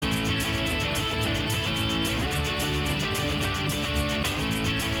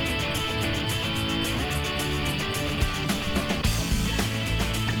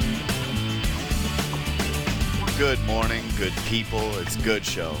Good morning, good people. It's Good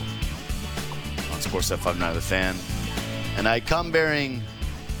Show on Sportsnet 590 The Fan. And I come bearing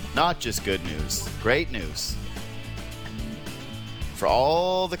not just good news, great news. For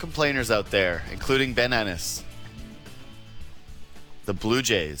all the complainers out there, including Ben Ennis, the Blue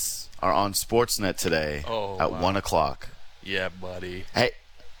Jays are on Sportsnet today at 1 o'clock. Yeah, buddy. Hey.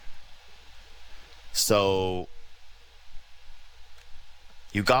 So,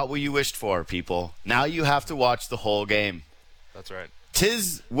 you got what you wished for, people. Now you have to watch the whole game. That's right.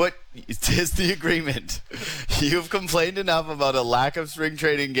 Tis the agreement. You've complained enough about a lack of spring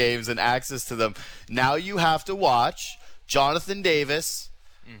training games and access to them. Now you have to watch Jonathan Davis,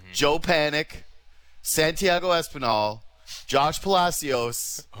 Joe Panik, Santiago Espinal, Josh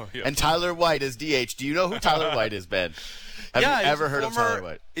Palacios, and Tyler White as DH. Do you know who Tyler White is, Ben? Have you ever heard of Tyler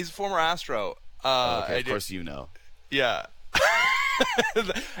White? He's a former Astro. Okay, of course you know. Yeah.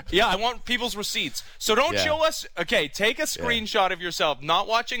 Yeah, I want people's receipts. So don't show us. Okay, take a screenshot of yourself not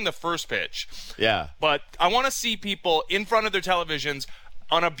watching the first pitch. Yeah. But I want to see people in front of their televisions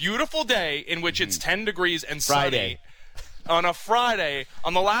on a beautiful day in which it's 10 degrees and Friday. sunny. On a Friday,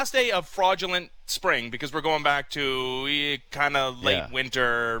 on the last day of fraudulent spring, because we're going back to kind of late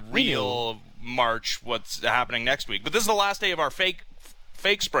winter, real March, what's happening next week. But this is the last day of our fake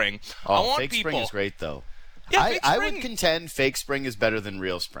spring. I want fake people, spring is great, though. Yeah, I would contend fake spring is better than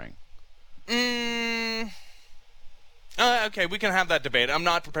real spring. Okay, we can have that debate. I'm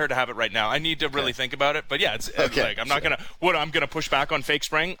not prepared to have it right now. I need to really think about it. But yeah, it's like I'm not gonna push back on fake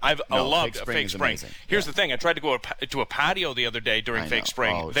spring. I loved fake spring. Here's the thing: I tried to go to a patio the other day during fake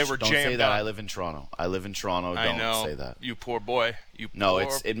spring. They were jammed. Don't say that. up. I live in Toronto. Don't say that. You poor boy.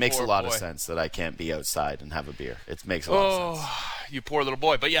 It makes a lot of sense that I can't be outside and have a beer. It makes a lot of sense. You poor little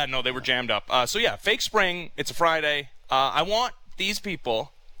boy. But yeah, no, they were jammed up. So yeah, fake spring. It's a Friday. I want these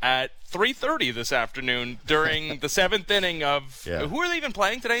people at 3:30 this afternoon during the seventh inning of who are they even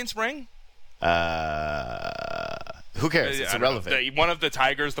playing today in spring? Who cares? It's irrelevant. One of the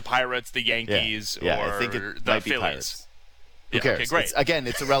Tigers, the Pirates, the Yankees, or I think it the might be Phillies. Pirates. Who cares? Okay, great.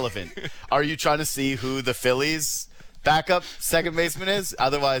 It's irrelevant. Are you trying to see who the Phillies backup second baseman is?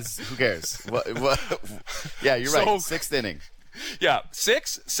 Otherwise, who cares? Yeah, you're right. Sixth inning. Yeah,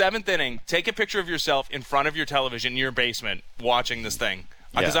 seventh inning. Take a picture of yourself in front of your television in your basement watching this thing.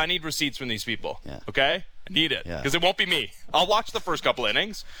 Because I need receipts from these people, okay? I need it, because it won't be me. I'll watch the first couple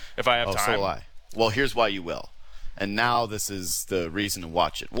innings if I have time. So will I. Well, here's why you will. And now this is the reason to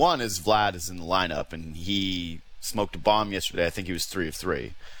watch it. One is Vlad is in the lineup, and he smoked a bomb yesterday. I think he was 3 of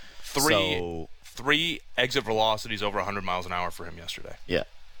 3. Three exit velocities over 100 miles an hour for him yesterday. Yeah.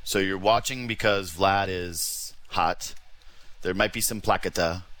 So you're watching because Vlad is hot. There might be some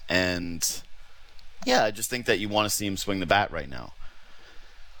placata. And, I just think that you want to see him swing the bat right now.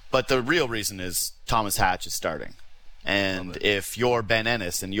 But the real reason is Thomas Hatch is starting. And if you're Ben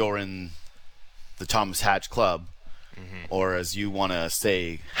Ennis and you're in the Thomas Hatch Club, or as you want to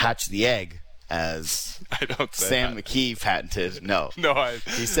say, hatch the egg, as Sam McKee patented. No.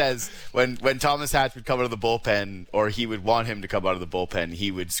 He says when Thomas Hatch would come out of the bullpen, or he would want him to come out of the bullpen,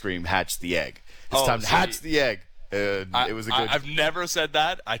 he would scream, hatch the egg. It's time to hatch the egg. It was a good... I've never said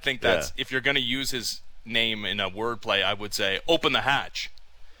that. I think that's if you're going to use his name in a wordplay, I would say, open the hatch.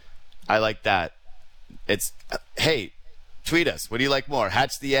 I like that. It's hey, tweet us. What do you like more,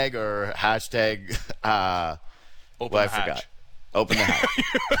 hatch the egg or hashtag? Open the hatch. Forgot. Open the hatch.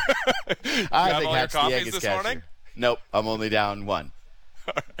 I think hatch the egg is catchier. Morning? Nope, I'm only down 1.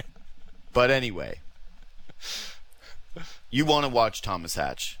 All right. But anyway, you want to watch Thomas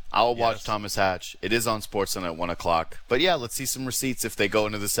Hatch. I'll watch Thomas Hatch. It is on Sportsnet at 1 o'clock. But yeah, let's see some receipts if they go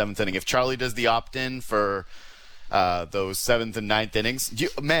into the 7th inning. If Charlie does the opt-in for those 7th and 9th innings.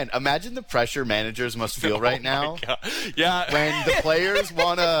 Imagine the pressure managers must feel right now. Yeah. When the players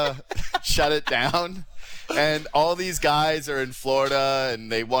want to shut it down and all these guys are in Florida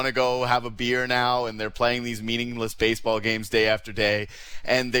and they want to go have a beer now and they're playing these meaningless baseball games day after day,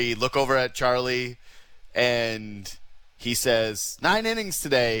 and they look over at Charlie and he says, 9 innings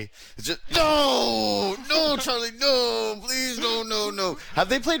today. It's just, no, Charlie, no, please, no. Have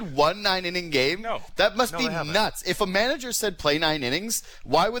they played one 9-inning game? No. That must be nuts. If a manager said play 9 innings,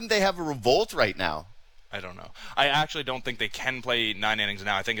 why wouldn't they have a revolt right now? I don't know. I actually don't think they can play 9 innings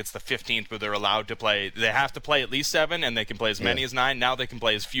now. I think it's the 15th where they're allowed to play. They have to play at least 7, and they can play as many as 9. Now they can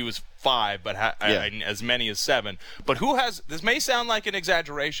play as few as 5, but as many as 7. But who has – this may sound like an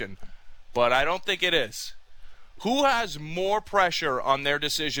exaggeration, but I don't think it is. Who has more pressure on their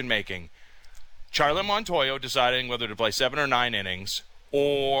decision-making? Charlie Montoyo deciding whether to play 7 or 9 innings,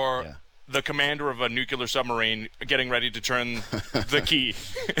 or the commander of a nuclear submarine getting ready to turn the key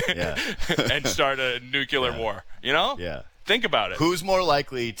and start a nuclear war. You know? Yeah. Think about it. Who's more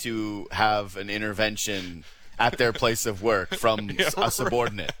likely to have an intervention at their place of work from a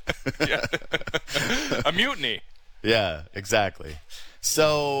subordinate? A mutiny. Yeah, exactly.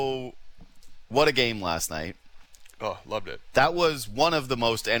 So, what a game last night. Oh, loved it. That was one of the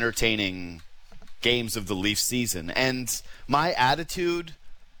most entertaining games of the Leafs season. And my attitude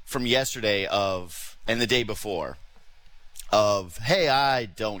from yesterday and the day before of, hey, I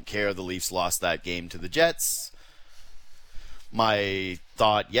don't care the Leafs lost that game to the Jets. My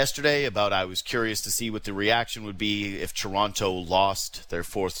thought yesterday about I was curious to see what the reaction would be if Toronto lost their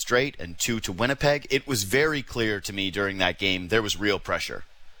fourth straight and 2 to Winnipeg. It was very clear to me during that game there was real pressure.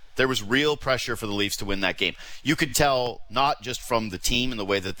 There was real pressure for the Leafs to win that game. You could tell not just from the team and the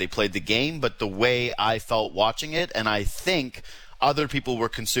way that they played the game, but the way I felt watching it, and I think other people were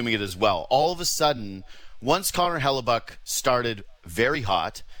consuming it as well. All of a sudden, once Connor Hellebuyck started very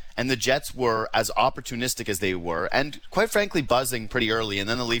hot, and the Jets were as opportunistic as they were, and quite frankly buzzing pretty early, and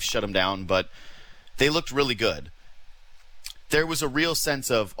then the Leafs shut them down, but they looked really good. There was a real sense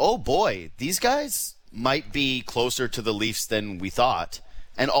of, oh boy, these guys might be closer to the Leafs than we thought.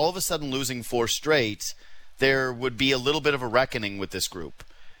 And all of a sudden losing 4 straight, there would be a little bit of a reckoning with this group.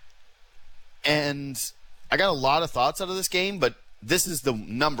 And I got a lot of thoughts out of this game, but this is the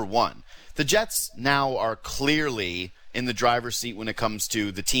number one. The Jets now are clearly in the driver's seat when it comes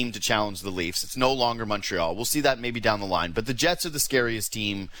to the team to challenge the Leafs. It's no longer Montreal. We'll see that maybe down the line. But the Jets are the scariest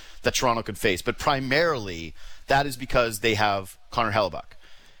team that Toronto could face. But primarily, that is because they have Connor Hellebuyck.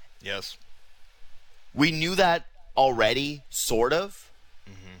 Yes. We knew that already, sort of.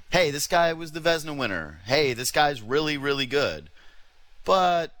 Hey, this guy was the Vezina winner. Hey, this guy's really, really good.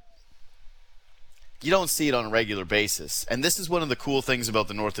 But you don't see it on a regular basis. And this is one of the cool things about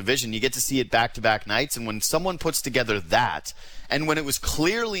the North Division. You get to see it back-to-back nights, and when someone puts together that, and when it was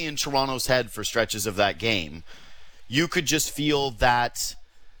clearly in Toronto's head for stretches of that game, you could just feel that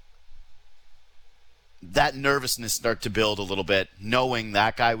nervousness start to build a little bit, knowing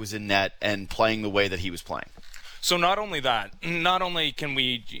that guy was in net and playing the way that he was playing. So not only can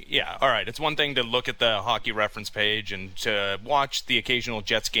we, all right, it's one thing to look at the hockey reference page and to watch the occasional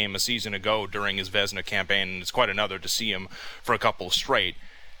Jets game a season ago during his Vezina campaign, and it's quite another to see him for a couple straight.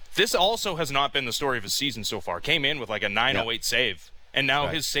 This also has not been the story of his season so far. Came in with like a 908 save, and now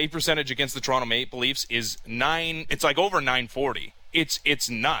his save percentage against the Toronto Maple Leafs is it's like over 940. It's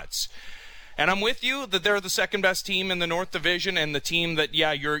nuts. And I'm with you that they're the second best team in the North Division and the team that,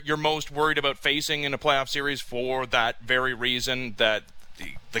 you're most worried about facing in a playoff series for that very reason that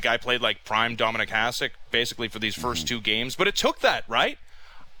the guy played like prime Dominic Hasek basically for these first 2 games. But it took that, right?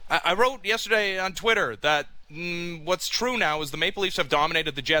 I wrote yesterday on Twitter that what's true now is the Maple Leafs have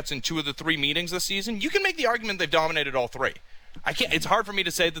dominated the Jets in 2 of the 3 meetings this season. You can make the argument they've dominated all 3. It's hard for me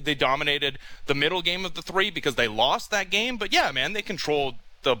to say that they dominated the middle game of the 3 because they lost that game. But, they controlled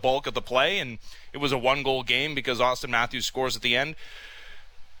the bulk of the play, and it was a 1-goal game because Auston Matthews scores at the end.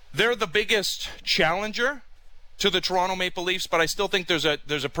 They're the biggest challenger to the Toronto Maple Leafs, but I still think there's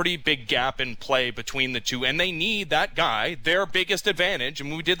a pretty big gap in play between the two, and they need that guy, their biggest advantage.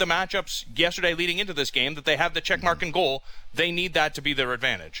 And we did the matchups yesterday leading into this game that they have the check mark and goal. They need that to be their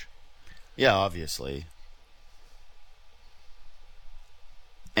advantage. Yeah, obviously.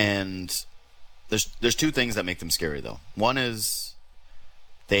 And there's 2 things that make them scary, though. One is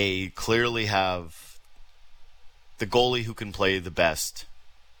they clearly have the goalie who can play the best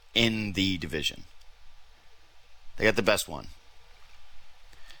in the division. They got the best one.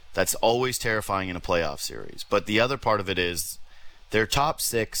 That's always terrifying in a playoff series. But the other part of it is their top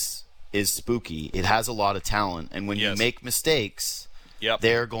 6 is spooky. It has a lot of talent. And when you make mistakes,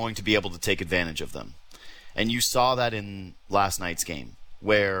 they're going to be able to take advantage of them. And you saw that in last night's game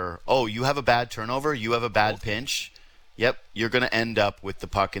where, you have a bad turnover, you have a bad pinch. Yep, you're going to end up with the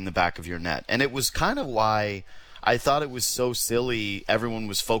puck in the back of your net. And it was kind of why I thought it was so silly everyone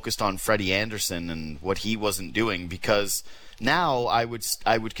was focused on Frederik Andersen and what he wasn't doing, because now I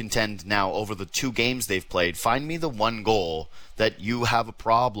would contend now over the 2 games they've played, find me the 1 goal that you have a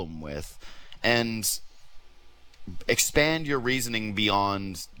problem with and expand your reasoning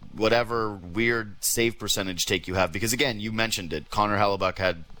beyond whatever weird save percentage take you have. Because, again, you mentioned it. Connor Hellebuyck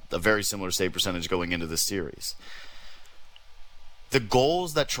had a very similar save percentage going into this series. The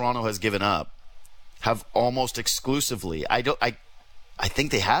goals that Toronto has given up have almost exclusively, I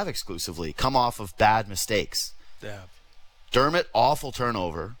think they have exclusively come off of bad mistakes. Yeah. Dermott, awful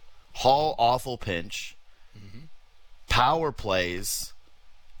turnover. Hall, awful pinch. Power plays.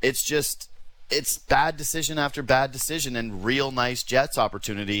 It's just it's bad decision after bad decision and real nice Jets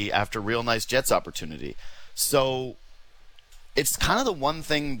opportunity after real nice Jets opportunity. So it's kind of the one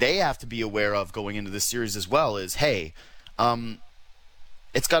thing they have to be aware of going into this series as well is, hey,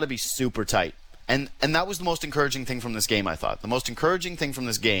 it's got to be super tight. And that was the most encouraging thing from this game, I thought. The most encouraging thing from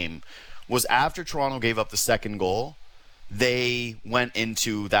this game was after Toronto gave up the second goal, they went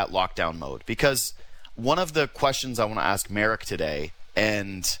into that lockdown mode. Because one of the questions I want to ask Marek today,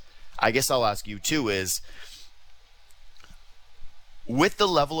 and I guess I'll ask you too, is with the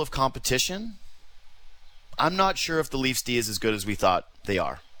level of competition, I'm not sure if the Leafs D is as good as we thought they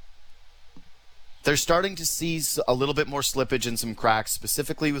are. They're starting to see a little bit more slippage and some cracks,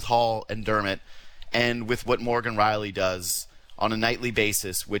 specifically with Hall and Dermott, and with what Morgan Rielly does on a nightly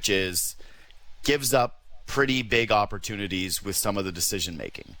basis, which is gives up pretty big opportunities with some of the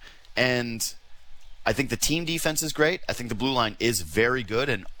decision-making. And I think the team defense is great. I think the blue line is very good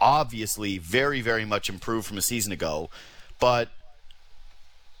and obviously very, very much improved from a season ago. But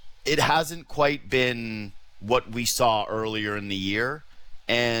it hasn't quite been what we saw earlier in the year.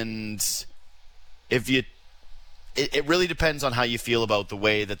 And it really depends on how you feel about the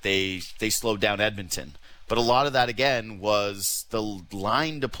way that they slowed down Edmonton. But a lot of that, again, was the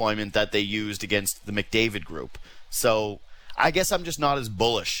line deployment that they used against the McDavid group. So I guess I'm just not as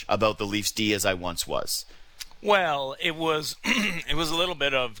bullish about the Leafs D as I once was. Well, it was it was a little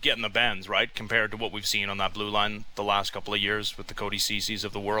bit of getting the bends, right, compared to what we've seen on that blue line the last couple of years with the Cody Cece's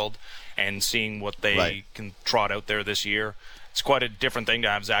of the world and seeing what they can trot out there this year. It's quite a different thing to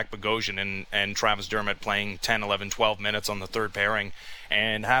have Zach Bogosian and Travis Dermott playing 10, 11, 12 minutes on the third pairing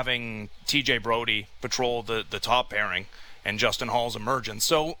and having TJ Brody patrol the top pairing and Justin Hall's emergence.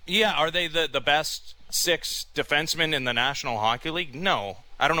 So, yeah, are they the best 6 defensemen in the National Hockey League? No.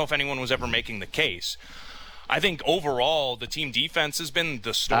 I don't know if anyone was ever making the case. I think overall the team defense has been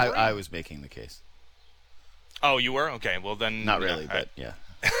the story. I was making the case. Oh, you were? Okay, well then... Not really, but yeah.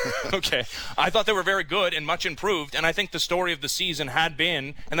 Okay. I thought they were very good and much improved, and I think the story of the season had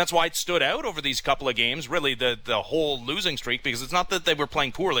been, and that's why it stood out over these couple of games, really the whole losing streak, because it's not that they were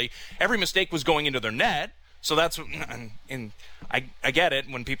playing poorly. Every mistake was going into their net, so that's, and I get it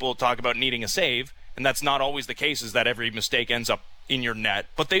when people talk about needing a save, and that's not always the case, is that every mistake ends up in your net.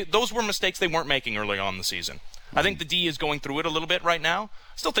 But those were mistakes they weren't making early on in the season. I think the D is going through it a little bit right now.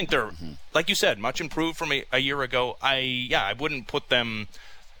 I still think they're, like you said, much improved from a year ago. I wouldn't put them...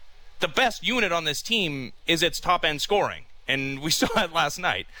 The best unit on this team is its top-end scoring, and we saw it last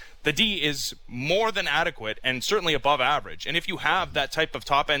night. The D is more than adequate and certainly above average. And if you have that type of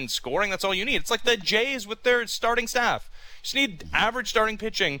top-end scoring, that's all you need. It's like the Jays with their starting staff. You just need average starting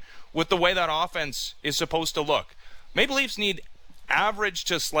pitching with the way that offense is supposed to look. Maple Leafs need average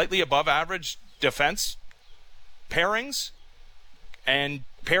to slightly above average defense pairings and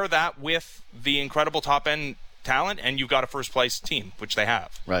pair that with the incredible top-end talent, and you've got a first-place team, which they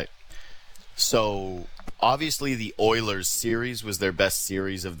have. Right. So, obviously, the Oilers series was their best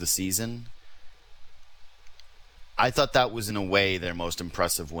series of the season. I thought that was, in a way, their most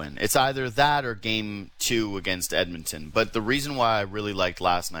impressive win. It's either that or Game 2 against Edmonton. But the reason why I really liked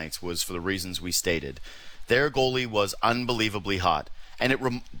last night's was for the reasons we stated. Their goalie was unbelievably hot.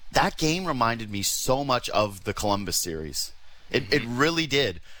 And that game reminded me so much of the Columbus series. It really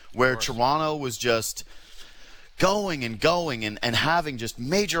did. Where Toronto was just... going and having just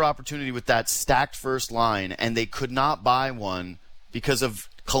major opportunity with that stacked first line, and they could not buy one because of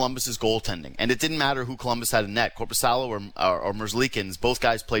Columbus's goaltending. And it didn't matter who Columbus had in net, Korpisalo or Merzlikins, both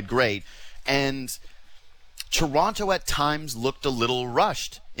guys played great. And Toronto at times looked a little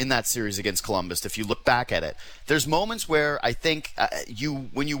rushed in that series against Columbus, if you look back at it. There's moments where I think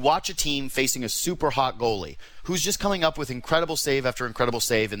when you watch a team facing a super hot goalie who's just coming up with incredible save after incredible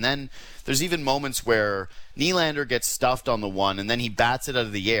save, and then there's even moments where Nylander gets stuffed on the one and then he bats it out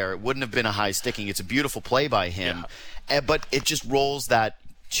of the air. It wouldn't have been a high sticking. It's a beautiful play by him. Yeah. But it just rolls that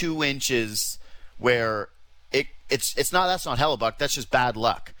 2 inches where that's not Hellebuyck, that's just bad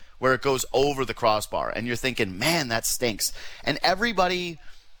luck, where it goes over the crossbar. And you're thinking, man, that stinks. And everybody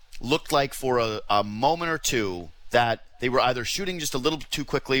looked like for a moment or two that they were either shooting just a little too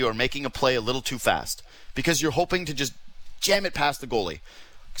quickly or making a play a little too fast, because you're hoping to just jam it past the goalie.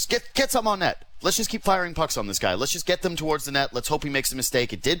 Just get something on net. Let's just keep firing pucks on this guy. Let's just get them towards the net. Let's hope he makes a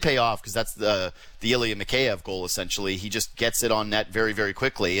mistake. It did pay off, because that's the Ilya Mikheyev goal, essentially. He just gets it on net very, very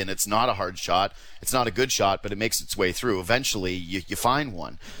quickly, and it's not a hard shot. It's not a good shot, but it makes its way through. Eventually, you find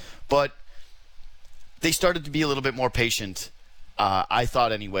one. But they started to be a little bit more patient, I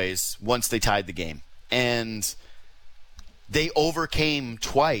thought anyways, once they tied the game. And they overcame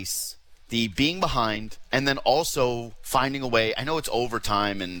twice the being behind, and then also finding a way. I know it's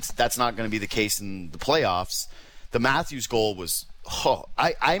overtime, and that's not going to be the case in the playoffs. The Matthews goal was,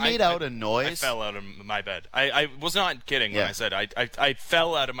 I made out a noise. I fell out of my bed. I was not kidding when I said I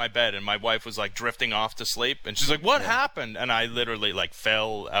fell out of my bed, and my wife was like drifting off to sleep, and she's like, "What happened?" And I literally like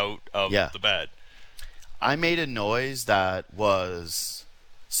fell out of the bed. I made a noise that was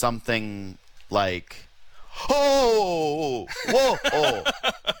something like, "Oh, whoa, oh."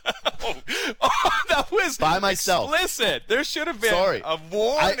 That was by myself. Explicit. There should have been a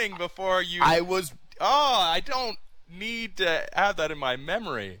warning before you. I don't need to have that in my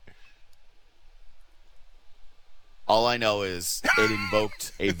memory. All I know is it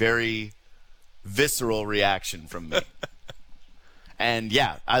invoked a very visceral reaction from me. And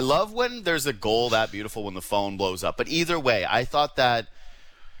yeah, I love when there's a goal that beautiful when the phone blows up. But either way, I thought that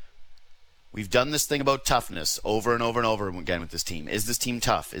we've done this thing about toughness over and over and over again with this team. Is this team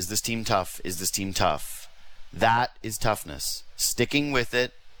tough? Is this team tough? Is this team tough? That is toughness. Sticking with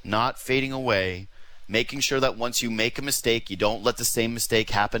it, not fading away, making sure that once you make a mistake, you don't let the same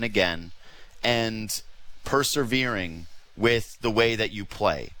mistake happen again, and persevering with the way that you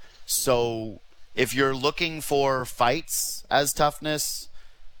play. So if you're looking for fights as toughness,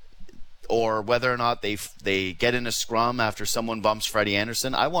 or whether or not they get in a scrum after someone bumps Frederik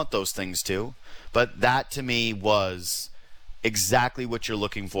Andersen, I want those things too. But that to me was exactly what you're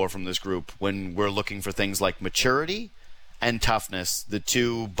looking for from this group when we're looking for things like maturity and toughness, the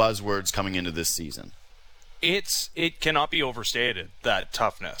two buzzwords coming into this season. It cannot be overstated, that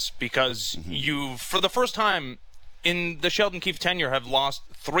toughness, because you, for the first time in the Sheldon Keefe tenure, have lost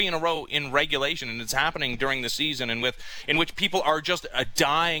 3 in a row in regulation, and it's happening during the season, in which people are just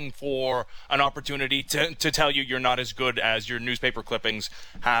dying for an opportunity to tell you you're not as good as your newspaper clippings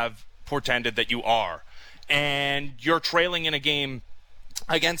have portended that you are. And you're trailing in a game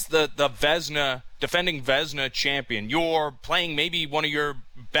against the Vezina, defending Vezina champion. You're playing maybe one of your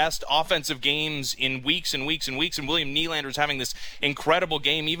best offensive games in weeks and weeks and weeks, and William Nylander's having this incredible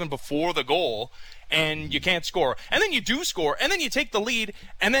game even before the goal, and you can't score. And then you do score, and then you take the lead,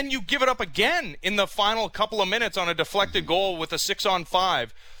 and then you give it up again in the final couple of minutes on a deflected goal with a 6-on-5.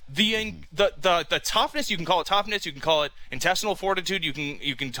 The toughness, you can call it toughness, you can call it intestinal fortitude,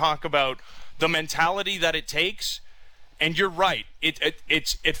 you can talk about the mentality that it takes. And you're right.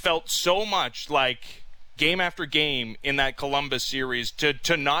 It felt so much like game after game in that Columbus series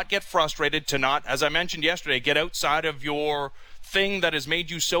to not get frustrated, to not, as I mentioned yesterday, get outside of your thing that has made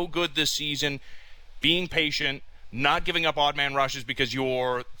you so good this season, being patient, not giving up odd man rushes because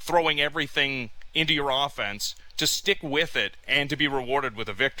you're throwing everything into your offense, to stick with it and to be rewarded with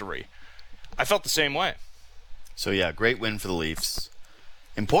a victory. I felt the same way. So yeah, great win for the Leafs.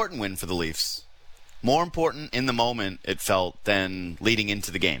 Important win for the Leafs. More important in the moment, it felt, than leading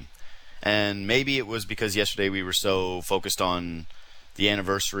into the game. And maybe it was because yesterday we were so focused on the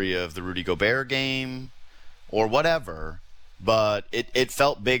anniversary of the Rudy Gobert game or whatever, but it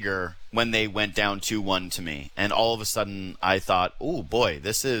felt bigger when they went down 2-1 to me. And all of a sudden I thought, oh boy,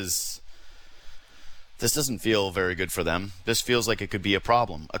 this doesn't feel very good for them. This feels like it could be a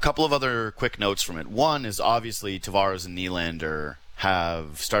problem. A couple of other quick notes from it. One is obviously Tavares and Nylander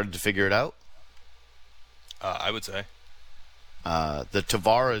have started to figure it out. I would say. The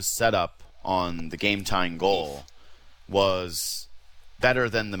Tavares setup on the game-tying goal was better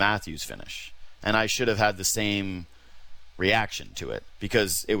than the Matthews finish. And I should have had the same reaction to it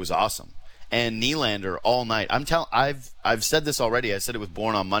because it was awesome. And Nylander all night. I've said this already. I said it with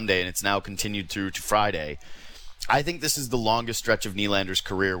Born on Monday, and it's now continued through to Friday. I think this is the longest stretch of Nylander's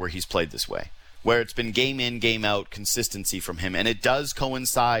career where he's played this way, where it's been game in, game out consistency from him. And it does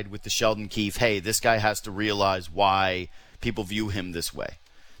coincide with the Sheldon Keefe, hey, this guy has to realize why people view him this way.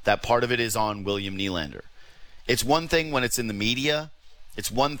 That part of it is on William Nylander. It's one thing when it's in the media.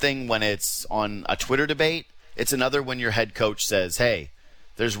 It's one thing when it's on a Twitter debate. It's another when your head coach says, hey,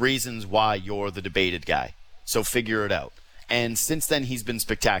 there's reasons why you're the debated guy. So figure it out. And since then, he's been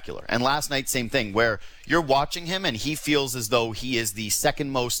spectacular. And last night, same thing, where you're watching him and he feels as though he is the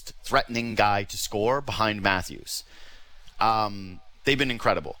second most threatening guy to score behind Matthews. They've been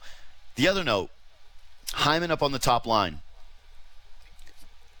incredible. The other note, Hyman up on the top line.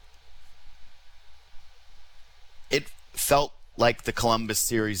 It felt like the Columbus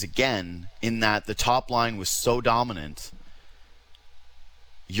series again, in that the top line was so dominant.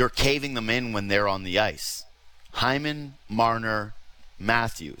 You're caving them in when they're on the ice. Hyman, Marner,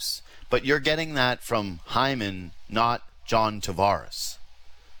 Matthews. But you're getting that from Hyman, not John Tavares.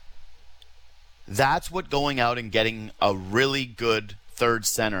 That's what going out and getting a really good third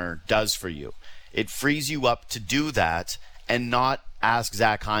center does for you. It frees you up to do that and not ask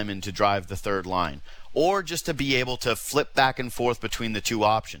Zach Hyman to drive the third line, or just to be able to flip back and forth between the two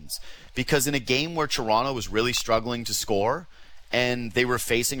options. Because in a game where Toronto was really struggling to score and they were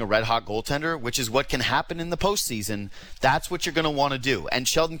facing a red-hot goaltender, which is what can happen in the postseason, that's what you're going to want to do. And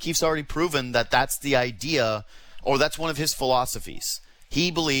Sheldon Keefe's already proven that that's the idea, or that's one of his philosophies.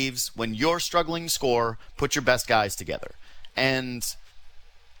 He believes when you're struggling to score, put your best guys together. And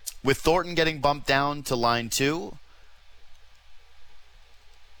with Thornton getting bumped down to line 2,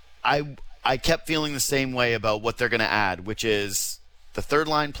 I kept feeling the same way about what they're going to add, which is the third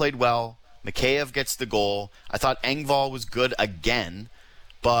line played well. Mikheyev gets the goal. I thought Engvall was good again,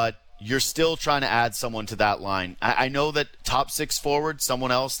 but you're still trying to add someone to that line. I know that top 6 forward,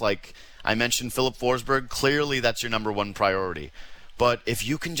 someone else, like I mentioned Philip Forsberg, clearly that's your number one priority. But if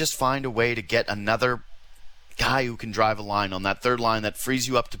you can just find a way to get another guy who can drive a line on that third line that frees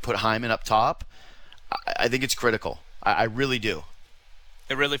you up to put Hyman up top, I think it's critical. I really do.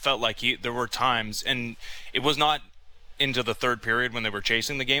 It really felt like there were times, and it was not into the third period when they were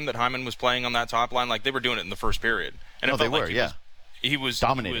chasing the game that Hyman was playing on that top line. Like, they were doing it in the first period. And it felt like he was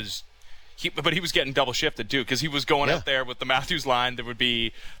dominating. But he was getting double shifted too, because he was going out there with the Matthews line. There would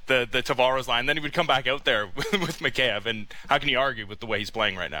be the Tavares line. Then he would come back out there with Mikheyev. And how can you argue with the way he's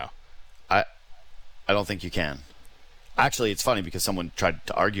playing right now? I don't think you can. Actually, it's funny because someone tried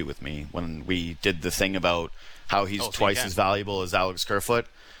to argue with me when we did the thing about how he's twice as valuable as Alex Kerfoot.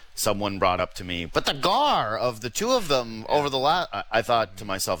 Someone brought up to me, but the GAR of the two of them over the last... I thought to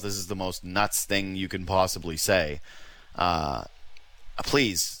myself, this is the most nuts thing you can possibly say.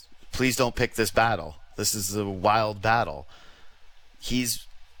 Please don't pick this battle. This is a wild battle. He's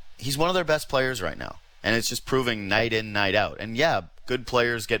one of their best players right now, and it's just proving night in, night out. And yeah, good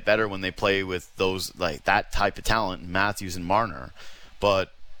players get better when they play with those, like that type of talent, Matthews and Marner.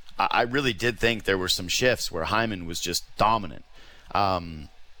 But I really did think there were some shifts where Hyman was just dominant.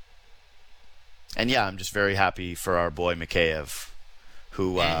 And yeah, I'm just very happy for our boy Mikheyev,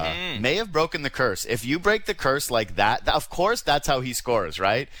 who may have broken the curse. If you break the curse like that, of course that's how he scores,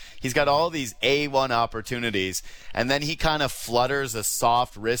 right? He's got all these A1 opportunities, and then he kind of flutters a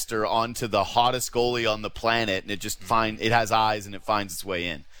soft wrister onto the hottest goalie on the planet, and it has eyes and it finds its way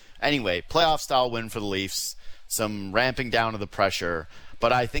in. Anyway, playoff-style win for the Leafs, some ramping down of the pressure,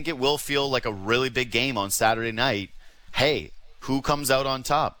 but I think it will feel like a really big game on Saturday night. Hey, who comes out on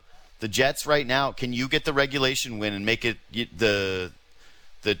top? The Jets right now, can you get the regulation win and make it the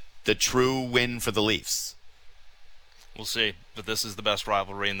true win for the Leafs? We'll see, but this is the best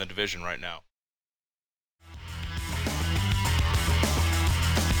rivalry in the division right now.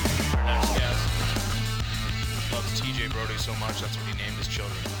 Our next guest loves TJ Brodie so much, that's what he named his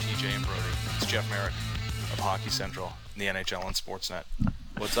children, TJ and Brodie. It's Jeff Marek of Hockey Central, the NHL on Sportsnet.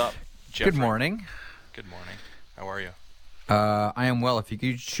 What's up, Jeff? Good morning. Good morning. How are you? I am well. If you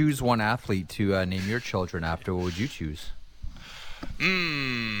could choose one athlete to name your children after, what would you choose?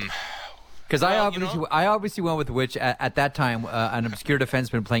 Because I obviously went with which at that time an obscure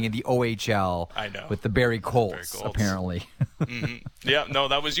defenseman playing in the OHL. I know. With the Barrie Colts, apparently. Yeah, no,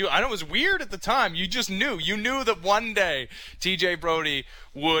 that was you. I know it was weird at the time. You just knew. You knew that one day TJ Brodie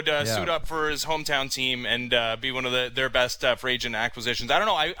would suit up for his hometown team and be one of their best free agent acquisitions. I don't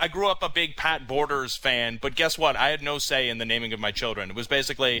know. I grew up a big Pat Borders fan, but guess what? I had no say in the naming of my children. It was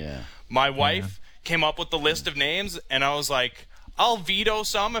basically my wife came up with the list of names, and I was like, I'll veto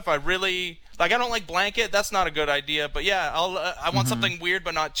some if I really like. I don't like blanket. That's not a good idea. But yeah, I want something weird,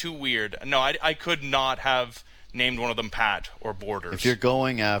 but not too weird. No, I could not have named one of them Pat or Borders. If you're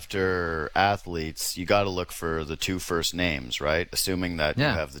going after athletes, you got to look for the two first names, right? Assuming that you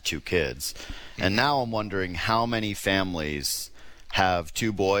have the two kids. And now I'm wondering how many families have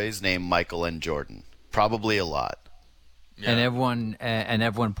two boys named Michael and Jordan. Probably a lot. Yeah. And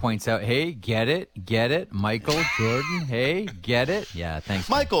everyone points out, hey, get it, Michael, Jordan, hey, get it. Yeah, thanks.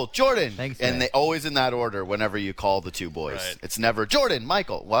 Michael, man. Jordan. Thanks, and man. they always in that order whenever you call the two boys. Right. It's never Jordan,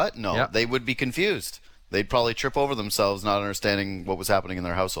 Michael. What? No, They would be confused. They'd probably trip over themselves not understanding what was happening in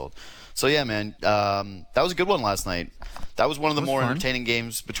their household. So yeah, man, that was a good one last night. That was one of the more entertaining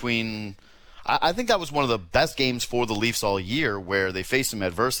games between... I think that was one of the best games for the Leafs all year, where they faced some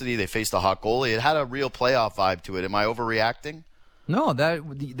adversity, they faced a hot goalie. It had a real playoff vibe to it. Am I overreacting? No,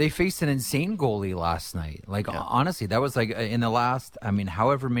 they faced an insane goalie last night. Honestly, that was like in the last,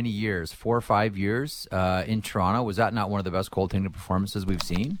 however many years, 4 or 5 years in Toronto. Was that not one of the best goaltending performances we've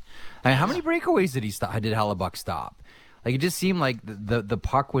seen? How many breakaways did Hellebuyck stop? Like, it just seemed like the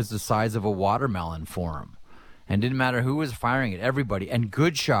puck was the size of a watermelon for him. And didn't matter who was firing it, everybody. And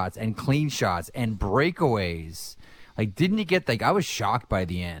good shots and clean shots and breakaways. Like, didn't you get, like, I was shocked by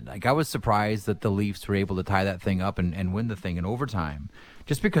the end. Like, I was surprised that the Leafs were able to tie that thing up and win the thing in overtime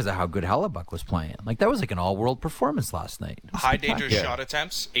just because of how good Hellebuyck was playing. Like, that was like an all-world performance last night. High danger shot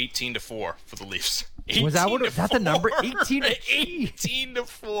attempts, 18-4 for the Leafs. Was that the number?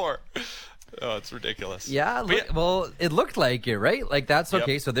 18-4. Oh, it's ridiculous. Yeah, well, it looked like it, right? Like, that's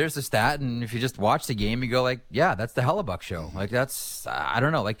okay. Yep. So there's the stat, and if you just watch the game, you go like, yeah, that's the Hellebuyck show. Like, that's, I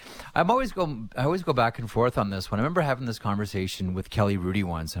don't know. Like, I always go back and forth on this one. I remember having this conversation with Kelly Rudy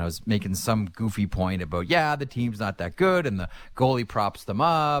once, and I was making some goofy point about, the team's not that good, and the goalie props them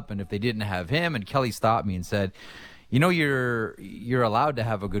up, and if they didn't have him, and Kelly stopped me and said, you're allowed to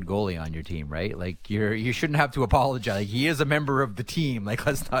have a good goalie on your team, right? Like, you shouldn't have to apologize. Like, he is a member of the team. Like,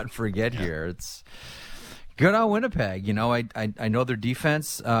 let's not forget here. It's good on Winnipeg. I know their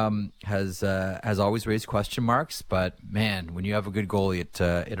defense has always raised question marks, but man, when you have a good goalie, it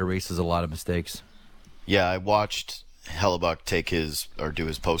erases a lot of mistakes. Yeah, I watched Hellebuyck do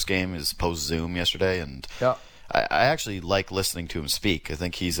his post Zoom yesterday, and I actually like listening to him speak. I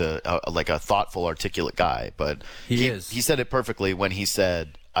think he's a thoughtful, articulate guy. But he is. He said it perfectly when he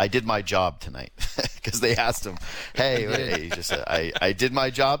said, "I did my job tonight," because they asked him, "Hey," he just said, "I did my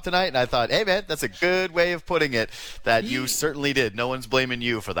job tonight," and I thought, "Hey, man, that's a good way of putting it. You certainly did. No one's blaming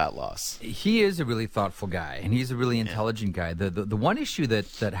you for that loss." He is a really thoughtful guy, and he's a really intelligent guy. The one issue that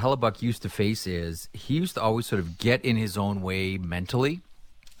Hellebuyck used to face is he used to always sort of get in his own way mentally.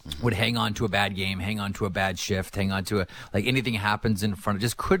 Would hang on to a bad game, hang on to a bad shift, hang on to anything happens in front of,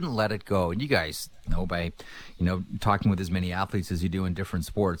 just couldn't let it go. And you guys know by, talking with as many athletes as you do in different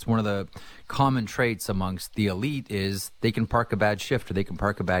sports, one of the common traits amongst the elite is they can park a bad shift or they can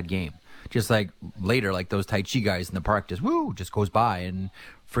park a bad game. Just like later, like those Tai Chi guys in the park just goes by and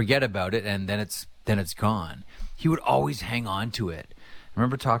forget about it, and then it's gone. He would always hang on to it. I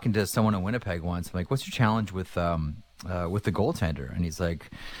remember talking to someone in Winnipeg once. I'm like, "What's your challenge with the goaltender?" And he's like,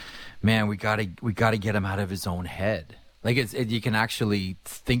 "Man, we gotta get him out of his own head. Like, you can actually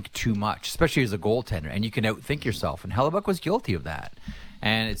think too much, especially as a goaltender, and you can outthink yourself." And Hellebuyck was guilty of that.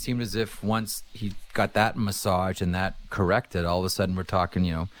 And it seemed as if once he got that massage and that corrected, all of a sudden we're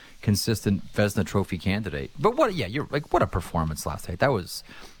talking, consistent Vezina Trophy candidate. But what a performance last night. That was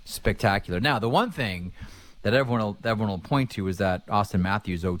spectacular. Now, the one thing that everyone will point to is that Austin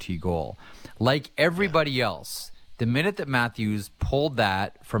Matthews OT goal. Like everybody else, the minute that Matthews pulled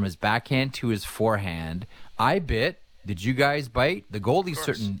that from his backhand to his forehand, I bit. Did you guys bite? The goalie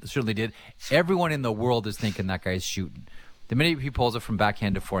certainly did. Everyone in the world is thinking that guy's shooting. The minute he pulls it from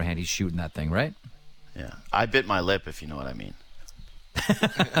backhand to forehand, he's shooting that thing, right? Yeah. I bit my lip, if you know what I mean.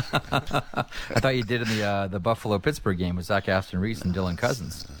 I thought you did in the Buffalo-Pittsburgh game with Zach Aston-Reese and Dylan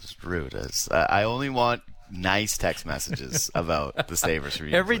Cousins. It's rude. I only want nice text messages about the Sabres.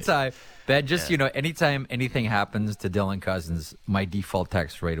 Every time. Ben, anytime anything happens to Dylan Cousins, my default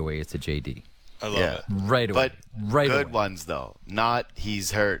text right away is to JD. I love it. Right away. But good ones, though. Not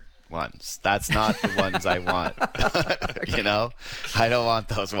he's hurt ones. That's not the ones I want. I don't want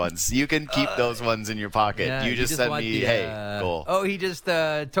those ones. You can keep those ones in your pocket. Yeah, you just send me, goal. Oh, he just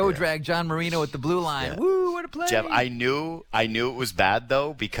toe dragged John Marino at the blue line. Yeah. Woo, what a play. Jeff, I knew it was bad,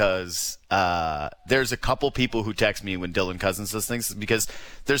 though, because there's a couple people who text me when Dylan Cousins does things, because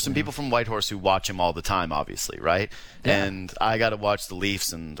there's some people from Whitehorse who watch him all the time, obviously, right? Yeah. And I got to watch the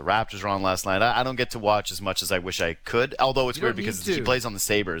Leafs, and the Raptors were on last night. I don't get to watch as much as I wish I could, although it's weird because he plays on the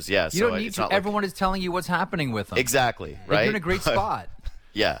Sabres. Yeah, you don't need to. Everyone is telling you what's happening with him. Exactly, right? You're in a great spot.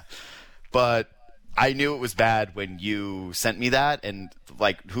 Yeah, but I knew it was bad when you sent me that, and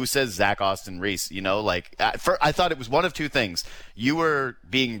who says Zach Aston-Reese? I thought it was one of two things. You were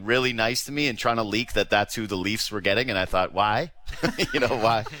being really nice to me and trying to leak that's who the Leafs were getting, and I thought, why?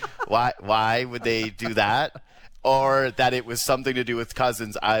 Why would they do that? Or that it was something to do with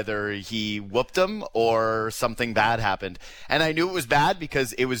Cousins. Either he whooped him or something bad happened. And I knew it was bad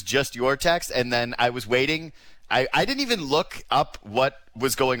because it was just your text, and then I was waiting. I didn't even look up what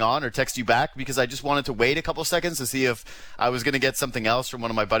was going on or text you back because I just wanted to wait a couple seconds to see if I was going to get something else from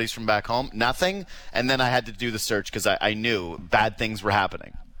one of my buddies from back home. Nothing. And then I had to do the search because I knew bad things were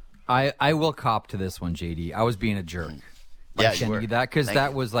happening. I will cop to this one, JD. I was being a jerk. Yeah, you were. That because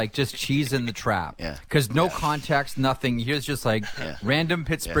that was just cheese in the trap. Yeah. Because no context, nothing. Here's just random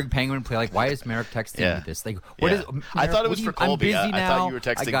Pittsburgh Penguin play. Why is Marek texting me this? What is? Marek, I thought it was for Colby. I'm busy now. I thought you were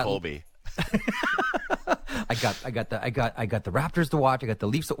texting Colby. I got the Raptors to watch. I got the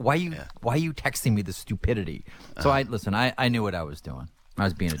Leafs. Why are you texting me this stupidity? So I knew what I was doing. I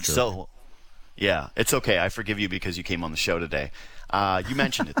was being a jerk. So, yeah, it's okay. I forgive you because you came on the show today. You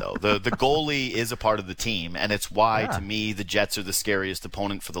mentioned it, though. The goalie is a part of the team, and it's why, to me, the Jets are the scariest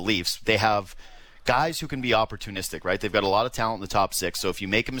opponent for the Leafs. They have guys who can be opportunistic, right? They've got a lot of talent in the top 6, so if you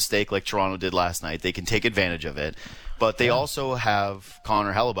make a mistake like Toronto did last night, they can take advantage of it. But they also have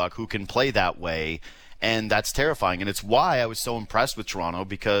Connor Hellebuyck who can play that way, and that's terrifying. And it's why I was so impressed with Toronto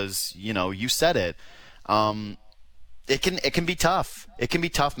because, you said it. It can be tough. It can be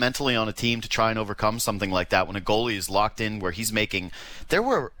tough mentally on a team to try and overcome something like that when a goalie is locked in where he's making – there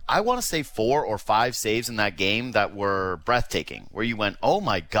were, I want to say, 4 or 5 saves in that game that were breathtaking, where you went, oh,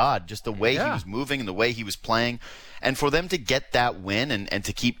 my God, just the way he was moving and the way he was playing. And for them to get that win and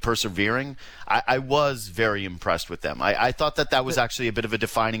to keep persevering, I was very impressed with them. I thought that was actually a bit of a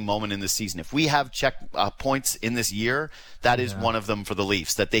defining moment in the season. If we have points in this year, that is one of them for the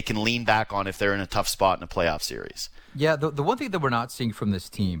Leafs, that they can lean back on if they're in a tough spot in a playoff series. Yeah, the one thing that we're not seeing from this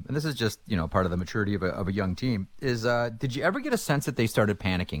team, and this is just part of the maturity of a young team, is did you ever get a sense that they started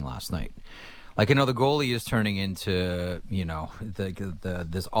panicking last night? Like, the goalie is turning into,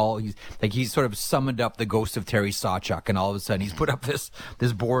 he's sort of summoned up the ghost of Terry Sawchuk, and all of a sudden he's put up this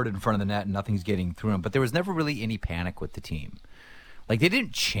board in front of the net and nothing's getting through him. But there was never really any panic with the team. Like, they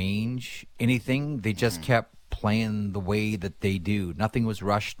didn't change anything. They just kept playing the way that they do. Nothing was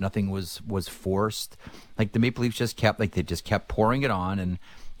rushed. Nothing was forced. Like, the Maple Leafs just kept pouring it on, and,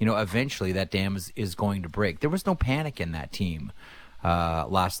 eventually that dam is going to break. There was no panic in that team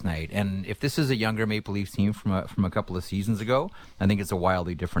last night. And if this is a younger Maple Leafs team from a couple of seasons ago, I think it's a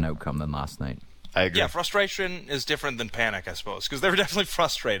wildly different outcome than last night. I agree. Yeah, frustration is different than panic, I suppose, because they were definitely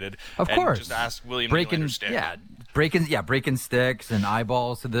frustrated. Of course, just ask William Nylander. Breaking sticks and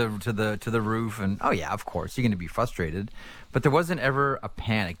eyeballs to the roof, and of course you're going to be frustrated. But there wasn't ever a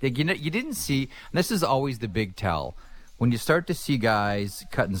panic. You didn't see. And this is always the big tell when you start to see guys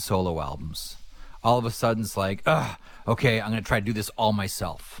cutting solo albums. All of a sudden, it's like, okay, I'm going to try to do this all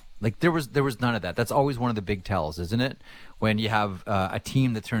myself. Like, there was none of that. That's always one of the big tells, isn't it? When you have a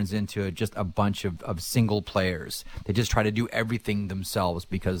team that turns into just a bunch of single players. They just try to do everything themselves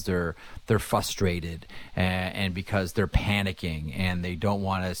because they're frustrated and because they're panicking and they don't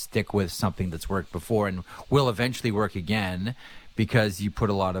want to stick with something that's worked before and will eventually work again because you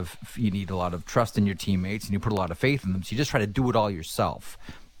need a lot of trust in your teammates and you put a lot of faith in them. So you just try to do it all yourself.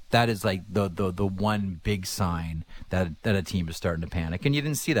 That is like the one big sign that a team is starting to panic. And you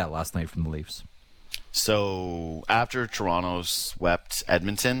didn't see that last night from the Leafs. So after Toronto swept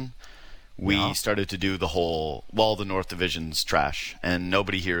Edmonton, we started to do the whole, the North Division's trash, and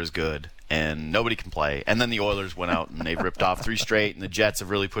nobody here is good, and nobody can play. And then the Oilers went out, and they've ripped off 3 straight, and the Jets have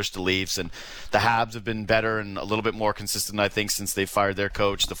really pushed the Leafs, and the Habs have been better and a little bit more consistent, I think, since they fired their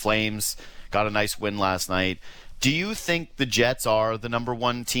coach. The Flames got a nice win last night. Do you think the Jets are the number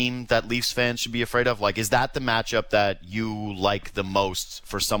 1 team that Leafs fans should be afraid of? Like, is that the matchup that you like the most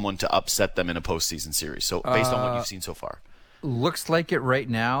for someone to upset them in a postseason series? So, based on what you've seen so far. Looks like it right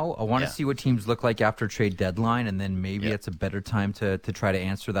now. I want to see what teams look like after trade deadline, and then maybe it's a better time to try to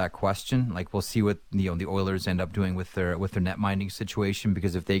answer that question. Like, we'll see what the Oilers end up doing with their net minding situation,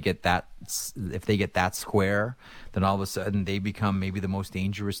 because if they get that square, then all of a sudden they become maybe the most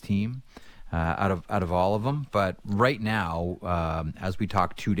dangerous team out of all of them. But right now, as we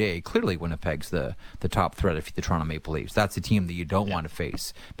talk today, clearly Winnipeg's the top threat of the Toronto Maple Leafs. That's a team that you don't want to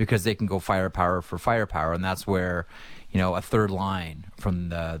face because they can go firepower for firepower, and that's where a third line from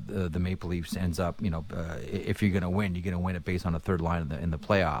the Maple Leafs ends up. If you're going to win, you're going to win it based on a third line in the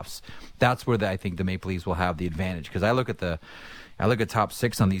playoffs. That's where I think the Maple Leafs will have the advantage, because I look at top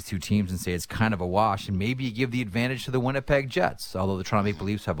 6 on these two teams and say it's kind of a wash, and maybe you give the advantage to the Winnipeg Jets. Although the Toronto Maple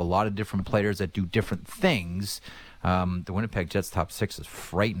Leafs have a lot of different players that do different things, the Winnipeg Jets top 6 is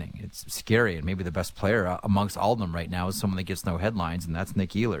frightening. It's scary, and maybe the best player amongst all of them right now is someone that gets no headlines, and that's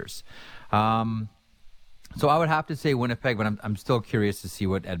Nick Ehlers. So I would have to say Winnipeg, but I'm still curious to see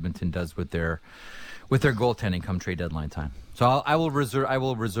what Edmonton does with their goaltending come trade deadline time. So I will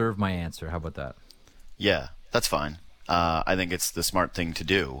reserve my answer. How about that? Yeah, that's fine. I think it's the smart thing to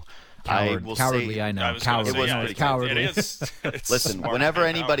do. Cowardly, I know. It was pretty cowardly. It is. Listen, whenever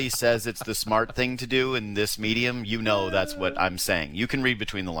anybody says it's the smart thing to do in this medium, that's what I'm saying. You can read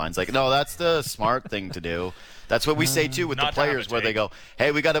between the lines. Like, no, that's the smart thing to do. That's what we say, too, with the players, where they go,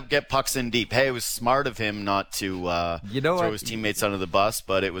 hey, we got to get pucks in deep. Hey, it was smart of him not to throw his teammates under the bus,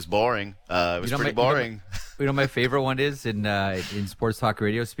 but it was boring. It was pretty boring. My favorite one is in sports talk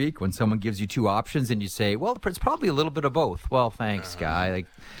radio speak, when someone gives you 2 options and you say, well, it's probably a little bit of both. Well, thanks, guy. Like,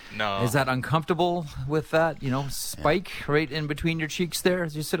 no. Is that uncomfortable with that, spike right in between your cheeks there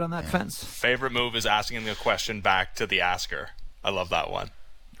as you sit on that fence? Favorite move is asking the question back to the asker. I love that one.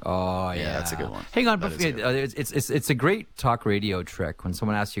 Oh, yeah. That's a good one. Hang on, it's a great talk radio trick. When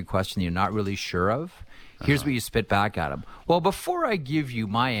someone asks you a question you're not really sure of, Here's what you spit back at him. Well, before I give you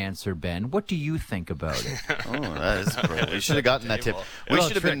my answer, Ben, what do you think about it? That is great. We should have gotten that tip. We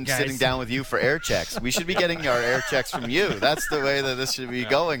should have been sitting down with you for air checks. We should be getting our air checks from you. That's the way that this should be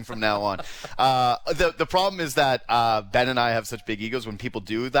going from now on. The problem is that Ben and I have such big egos when people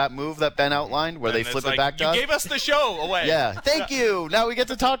do that move that Ben outlined, where they flip it back to us. You gave us the show away. Yeah, thank you. Now we get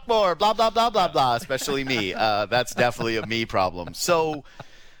to talk more. Blah, blah, blah, blah, blah, especially me. That's definitely a me problem. So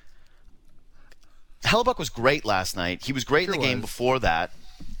Hellebuyck was great last night. He was great in the game before that.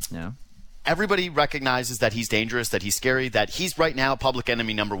 Yeah. Everybody recognizes that he's dangerous, that he's scary, that he's right now public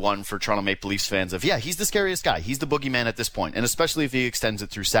enemy number one for Toronto Maple Leafs fans of, he's the scariest guy. He's the boogeyman at this point, and especially if he extends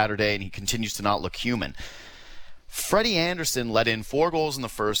it through Saturday and he continues to not look human. Freddie Andersen let in 4 goals in the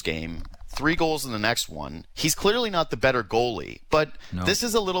first game, 3 goals in the next one. He's clearly not the better goalie, but this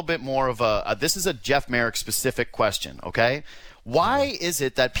is a little bit more of this is a Jeff Marek specific question, okay? Why is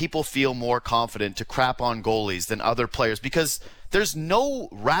it that people feel more confident to crap on goalies than other players? Because there's no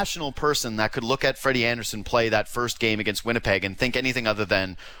rational person that could look at Freddie Andersen play that first game against Winnipeg and think anything other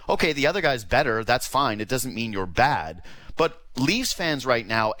than, okay, the other guy's better, that's fine, it doesn't mean you're bad. But Leafs fans right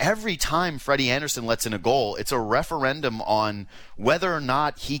now, every time Freddie Andersen lets in a goal, it's a referendum on whether or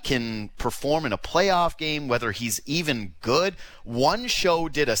not he can perform in a playoff game, whether he's even good. One show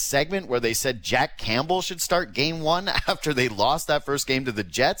did a segment where they said Jack Campbell should start game 1 after they lost that first game to the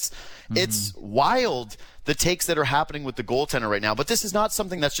Jets. Mm-hmm. It's wild, the takes that are happening with the goaltender right now. But this is not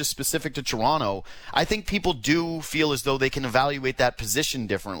something that's just specific to Toronto. I think people do feel as though they can evaluate that position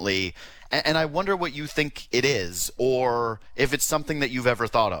differently. And I wonder what you think it is, or if it's something that you've ever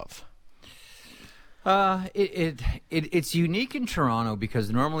thought of. It's unique in Toronto because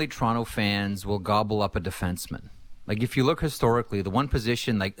normally Toronto fans will gobble up a defenseman. Like if you look historically, the one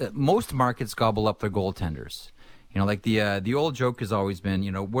position, most markets gobble up their goaltenders. Like the old joke has always been,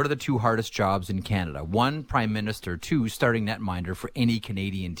 what are the 2 hardest jobs in Canada? 1, prime minister. 2, starting netminder for any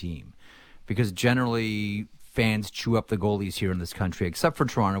Canadian team. Because generally fans chew up the goalies here in this country, except for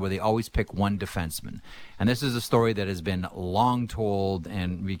Toronto, where they always pick 1 defenseman. And this is a story that has been long told,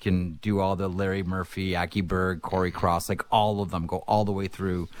 and we can do all the Larry Murphy, Aki Berg, Corey Cross, all of them go all the way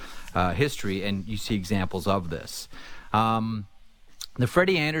through history, and you see examples of this. The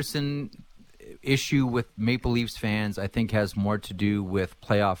Freddie Andersen issue with Maple Leafs fans, I think, has more to do with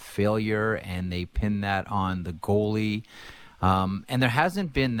playoff failure, and they pin that on the goalie. And there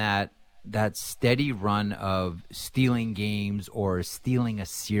hasn't been that steady run of stealing games or stealing a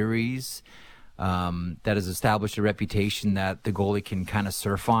series that has established a reputation that the goalie can kind of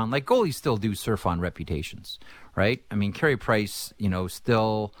surf on. Like goalies still do surf on reputations, right? I mean, Carey Price,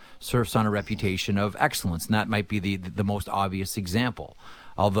 still surfs on a reputation of excellence, and that might be the most obvious example.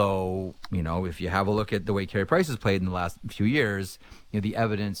 Although, if you have a look at the way Carey Price has played in the last few years, the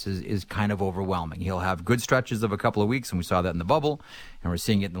evidence is kind of overwhelming. He'll have good stretches of a couple of weeks, and we saw that in the bubble, and we're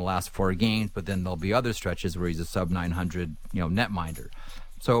seeing it in the last 4 games, but then there'll be other stretches where he's a sub-900, netminder.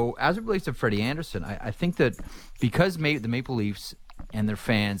 So as it relates to Freddie Andersen, I think that because the Maple Leafs and their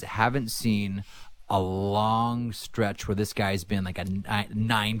fans haven't seen a long stretch where this guy's been like a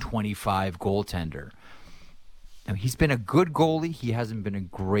 925 goaltender. Now, he's been a good goalie. He hasn't been a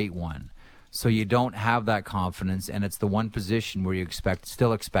great one. So you don't have that confidence, and it's the one position where you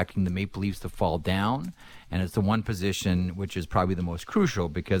still expecting the Maple Leafs to fall down, and it's the one position which is probably the most crucial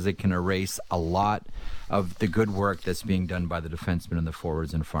because it can erase a lot of the good work that's being done by the defensemen and the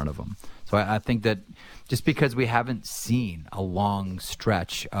forwards in front of them. So I think that just because we haven't seen a long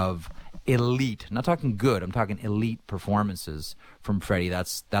stretch of elite, I'm not talking good, I'm talking elite performances from Freddie,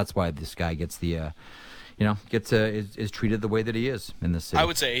 that's why this guy gets the... is treated the way that he is in this city. I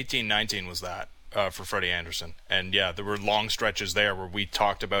would say 18-19 was that for Freddie Andersen. And, there were long stretches there where we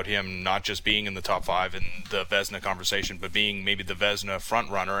talked about him not just being in the top 5 in the Vezina conversation, but being maybe the Vezina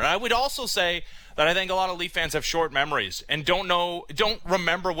front runner. And I would also say that I think a lot of Leaf fans have short memories and don't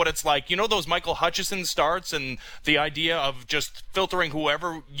remember what it's like. Those Michael Hutchison starts and the idea of just filtering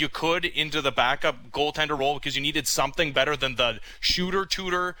whoever you could into the backup goaltender role because you needed something better than the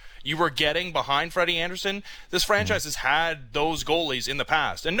shooter-tutor you were getting behind Freddie Andersen. This franchise has had those goalies in the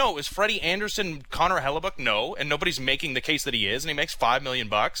past. And no, is Freddie Andersen Connor Hellebuyck? No, and nobody's making the case that he is, and he makes $5 million.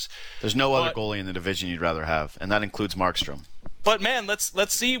 There's no other goalie in the division you'd rather have, and that includes Markstrom. But, man, let's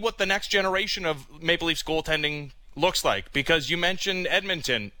see what the next generation of Maple Leafs goaltending looks like, because you mentioned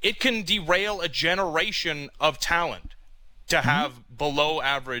Edmonton. It can derail a generation of talent to have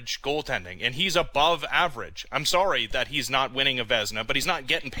below-average goaltending, and he's above average. I'm sorry that he's not winning a Vezina, but he's not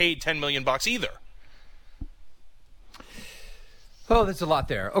getting paid $10 million either. Oh, there's a lot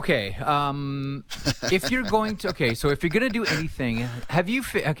there. Okay. If you're going to, so if you're going to do anything,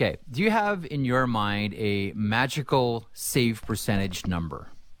 do you have in your mind a magical save percentage number?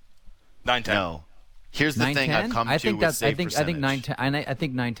 910. No. Here's the thing I've come to with save percentage. I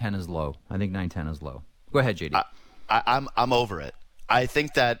think 910 is low. I think 910 is low. Go ahead, JD. I'm over it. I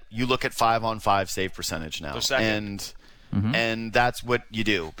think that you look at 5-on-5 save percentage now, and that's what you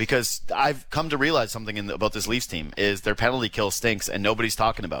do, because I've come to realize something about this Leafs team is their penalty kill stinks, and nobody's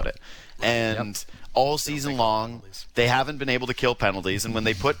talking about it. And all season long, they haven't been able to kill penalties, and when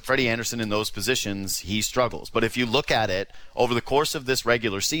they put Freddie Andersen in those positions, he struggles. But if you look at it over the course of this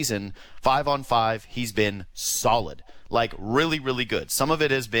regular season, 5-on-5, he's been solid, like really, really good. Some of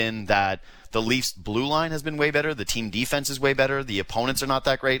it has been that the Leafs' blue line has been way better. The team defense is way better. The opponents are not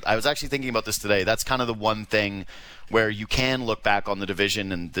that great. I was actually thinking about this today. That's kind of the one thing where you can look back on the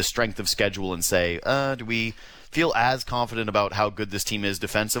division and the strength of schedule and say, do we feel as confident about how good this team is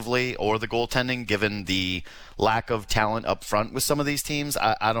defensively or the goaltending, given the lack of talent up front with some of these teams?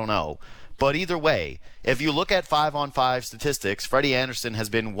 I don't know. But either way, if you look at 5-on-5 statistics, Freddie Andersen has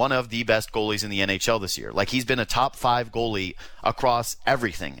been one of the best goalies in the NHL this year. Like, he's been a top 5 goalie across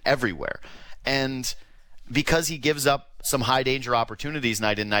everything, everywhere. And because he gives up some high-danger opportunities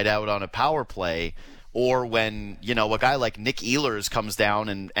night in, night out on a power play, or when, a guy like Nick Ehlers comes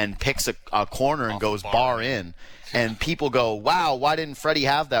down and picks a corner and goes bar in, and people go, wow, why didn't Freddie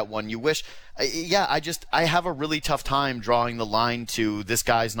have that one? You wish... I have a really tough time drawing the line to this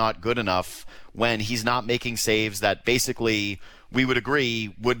guy's not good enough when he's not making saves that basically we would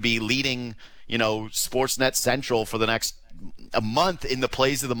agree would be leading, Sportsnet Central for the next a month in the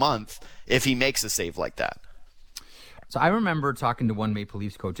plays of the month if he makes a save like that. So I remember talking to one Maple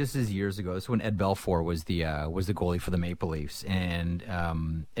Leafs coach. This is years ago. This is when Ed Belfour was the goalie for the Maple Leafs, and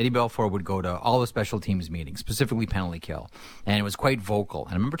Eddie Belfour would go to all the special teams meetings, specifically penalty kill, and it was quite vocal.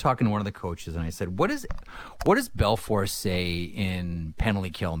 And I remember talking to one of the coaches, and I said, "What does Belfour say in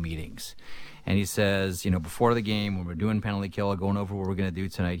penalty kill meetings?" And he says, before the game, when we're doing penalty kill, going over what we're going to do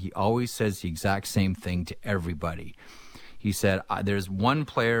tonight, he always says the exact same thing to everybody. He said, "There's one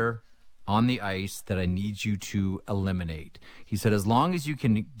player on the ice that I need you to eliminate." He said, "As long as you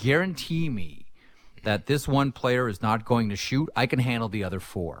can guarantee me that this one player is not going to shoot, I can handle the other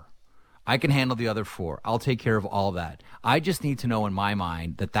 4. I'll take care of all that. I just need to know in my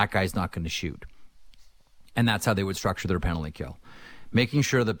mind that guy's not going to shoot." And that's how they would structure their penalty kill, making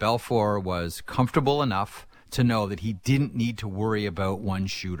sure that Belfour was comfortable enough to know that he didn't need to worry about one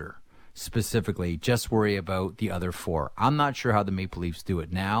shooter. Specifically, just worry about the other 4. I'm not sure how the Maple Leafs do it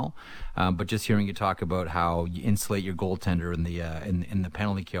now, but just hearing you talk about how you insulate your goaltender in the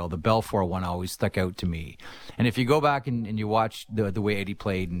penalty kill, the Belfour one always stuck out to me. And if you go back and you watch the way Eddie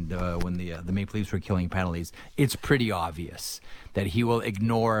played and when the Maple Leafs were killing penalties, it's pretty obvious that he will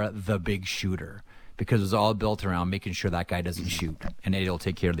ignore the big shooter because it's all built around making sure that guy doesn't shoot, and Eddie will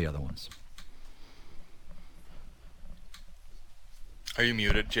take care of the other ones. Are you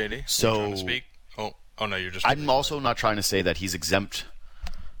muted, JD? So, trying to speak? Oh no, you're just... I'm also not trying to say that he's exempt.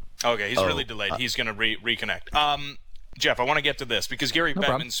 Okay, he's really delayed. He's going to reconnect. Jeff, I want to get to this because Gary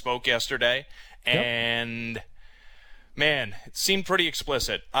Bettman spoke yesterday, and man, it seemed pretty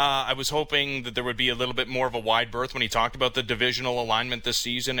explicit. I was hoping that there would be a little bit more of a wide berth when he talked about the divisional alignment this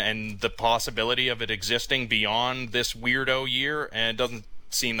season and the possibility of it existing beyond this weirdo year, and it doesn't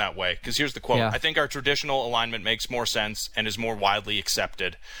seem that way, because here's the quote. I think our traditional alignment makes more sense and is more widely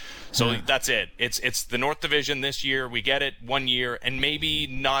accepted. So that's it. It's the North Division this year. We get it 1 year, and maybe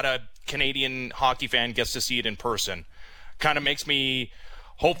not a Canadian hockey fan gets to see it in person. Kind of makes me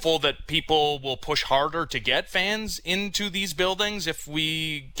hopeful that people will push harder to get fans into these buildings if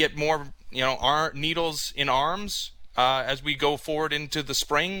we get more, our needles in arms as we go forward into the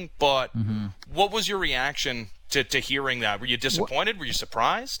spring. But what was your reaction to hearing that? Were you disappointed? Were you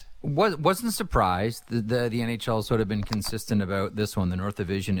surprised? Wasn't surprised. The NHL has sort of been consistent about this one. The North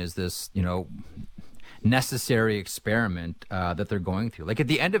Division is this, necessary experiment that they're going through. Like at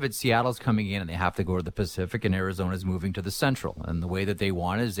the end of it, Seattle's coming in and they have to go to the Pacific, and Arizona's moving to the Central. And the way that they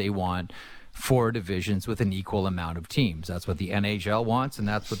want is they want 4 divisions with an equal amount of teams. That's what the NHL wants, and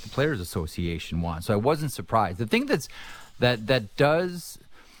that's what the Players Association wants. So I wasn't surprised. The thing that does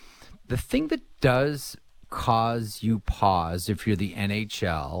cause you pause if you're the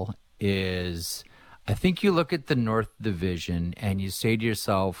NHL is, I think you look at the North Division and you say to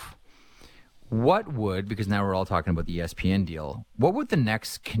yourself, because now we're all talking about the ESPN deal, what would the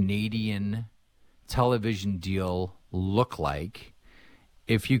next Canadian television deal look like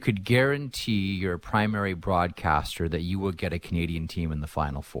if you could guarantee your primary broadcaster that you will get a Canadian team in the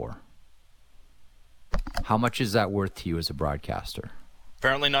Final Four? how much is that worth to you as a broadcaster?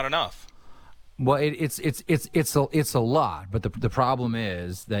 Apparently not enough. Well, it's a lot, but the problem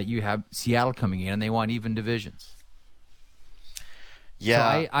is that you have Seattle coming in and they want even divisions.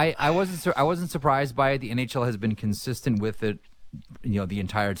 Yeah, so I wasn't surprised by it. The NHL has been consistent with it, the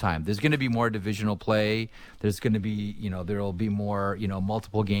entire time. There's going to be more divisional play. There's going to be, there will be more,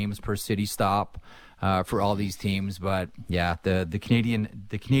 multiple games per city stop for all these teams. But yeah, the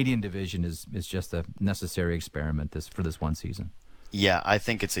Canadian division is just a necessary experiment for this one season. Yeah, I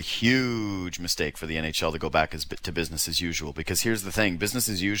think it's a huge mistake for the NHL to go back to business as usual, because here's the thing, business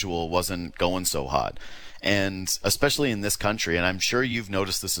as usual wasn't going so hot. And especially in this country, and I'm sure you've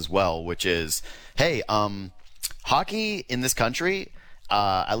noticed this as well, which is, hey, hockey in this country,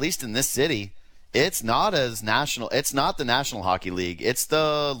 at least in this city, it's not as national. It's not the National Hockey League. It's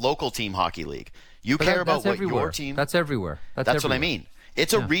the local team hockey league. You care about what your team... That's everywhere. That's what I mean.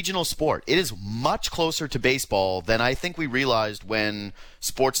 It's a regional sport. It is much closer to baseball than I think we realized when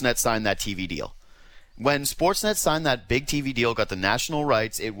Sportsnet signed that TV deal. When Sportsnet signed that big TV deal, got the national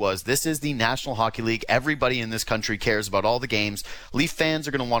rights, this is the National Hockey League. Everybody in this country cares about all the games. Leaf fans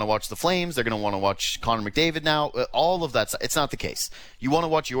are going to want to watch the Flames. They're going to want to watch Connor McDavid now. All of that. It's not the case. You want to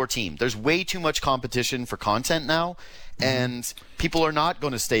watch your team. There's way too much competition for content now. And people are not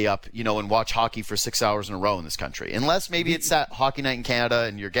going to stay up, and watch hockey for 6 hours in a row in this country. Unless maybe it's at Hockey Night in Canada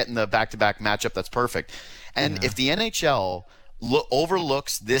and you're getting the back-to-back matchup, that's perfect. And if the NHL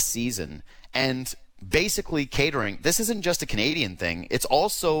overlooks this season and basically catering, this isn't just a Canadian thing, it's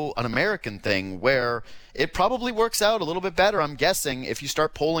also an American thing where it probably works out a little bit better, I'm guessing, if you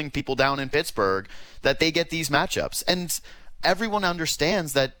start polling people down in Pittsburgh, that they get these matchups. And everyone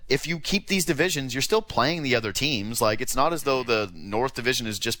understands that if you keep these divisions, you're still playing the other teams. Like, it's not as though the North Division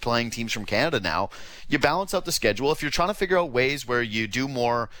is just playing teams from Canada now. You balance out the schedule. If you're trying to figure out ways where you do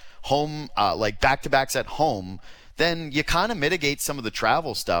more home, like back-to-backs at home, then you kind of mitigate some of the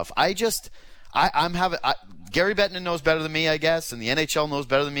travel stuff. Gary Bettman knows better than me, I guess, and the NHL knows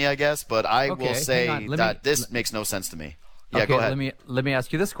better than me, I guess, but I will say that this makes no sense to me. Yeah, go ahead. Let me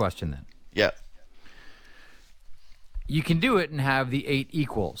ask you this question then. Yeah. You can do it and have the 8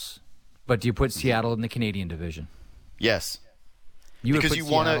 equals, but do you put Seattle in the Canadian division? Yes. Because you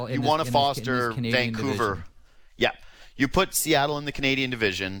want to foster Vancouver. Division. Yeah. You put Seattle in the Canadian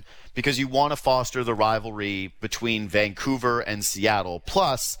division because you want to foster the rivalry between Vancouver and Seattle.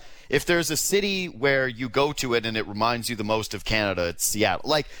 Plus, if there's a city where you go to it and it reminds you the most of Canada, it's Seattle.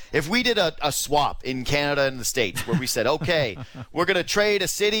 Like, if we did a swap in Canada and the States where we said, okay, we're going to trade a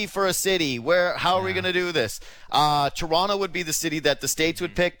city for a city, how are we going to do this? Toronto would be the city that the States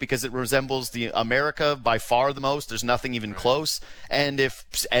would pick because it resembles the America by far the most. There's nothing even close. And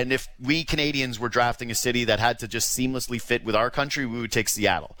if we Canadians were drafting a city that had to just seamlessly fit with our country, we would take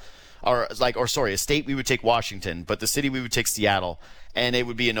Seattle. A state we would take Washington, but the city we would take Seattle, and it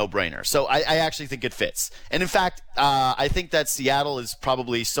would be a no-brainer. So I actually think it fits. And in fact, I think that Seattle is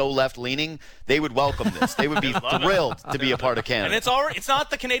probably so left-leaning, they would welcome this. They would be thrilled to be a part of Canada. And it's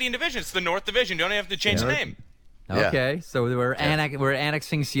not the Canadian division, it's the North Division. You don't have to change the name. Okay, so we're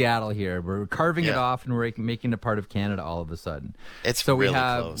annexing Seattle here. We're carving it off, and we're making it a part of Canada all of a sudden. It's really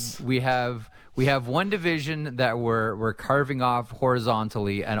close. We have one division that we're carving off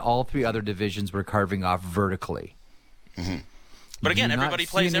horizontally, and all 3 other divisions we're carving off vertically. Mm-hmm. But again, everybody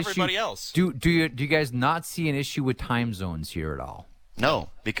plays everybody else. Do you guys not see an issue with time zones here at all? No,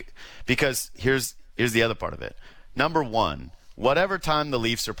 because here's the other part of it. Number one, whatever time the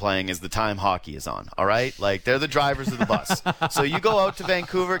Leafs are playing is the time hockey is on, all right? Like, they're the drivers of the bus. So you go out to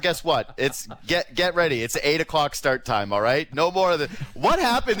Vancouver, guess what? It's get ready. It's 8 o'clock start time, all right? No more of the... What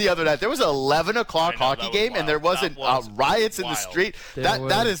happened the other night? There was an 11 o'clock hockey game, and there wasn't riots in the street.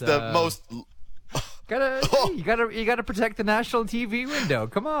 That is the most... You gotta protect the national TV window.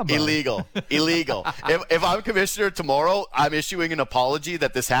 Come on, bud. Illegal. If I'm commissioner tomorrow, I'm issuing an apology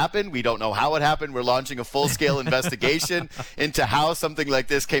that this happened. We don't know how it happened. We're launching a full-scale investigation into how something like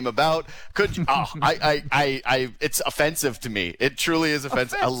this came about. It's offensive to me. It truly is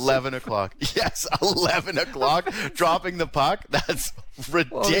offensive. 11 o'clock. Yes, 11 o'clock. Dropping the puck. That's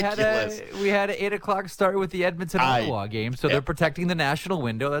ridiculous. We had an 8 o'clock start with the Edmonton-Ottawa game, so they're protecting the national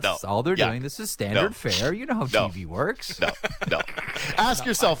window. That's all they're doing. This is standard fare. You know how TV works. No. Ask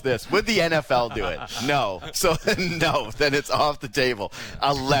yourself this. Would the NFL do it? No. So, no. Then it's off the table.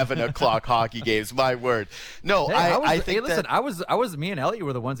 11 o'clock hockey games. My word. No, me and Elliot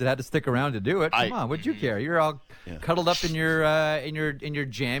were the ones that had to stick around to do it. Come on. What'd you care? You're all cuddled up in your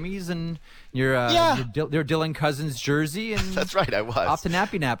jammies and your Dylan Cousins jersey. And that's right, I was. Off to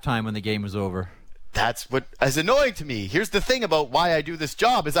nappy nap time when the game was over. That's what is annoying to me. Here's the thing about why I do this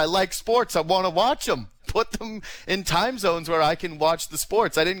job is I like sports. I want to watch them. put them in time zones where I can watch the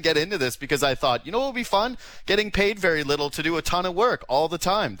sports. I didn't get into this because I thought, what would be fun? Getting paid very little to do a ton of work all the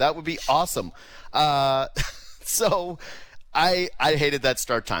time. That would be awesome. So I hated that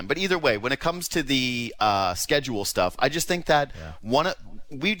start time. But either way, when it comes to the schedule stuff, I just think that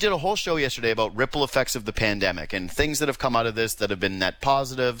we did a whole show yesterday about ripple effects of the pandemic and things that have come out of this that have been net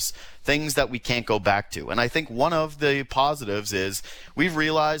positives, things that we can't go back to. And I think one of the positives is we've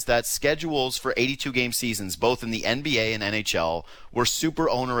realized that schedules for 82-game seasons, both in the NBA and NHL, were super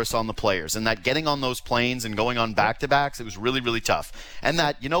onerous on the players, and that getting on those planes and going on back-to-backs, it was really, really tough. And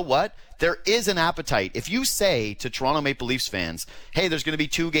that, you know what? There is an appetite. If you say to Toronto Maple Leafs fans, hey, there's going to be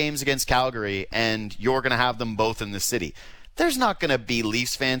 2 games against Calgary, and you're going to have them both in the city, there's not going to be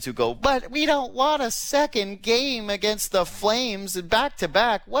Leafs fans who go, but we don't want a second game against the Flames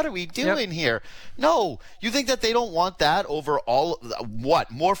back-to-back. What are we doing here? No. You think that they don't want that over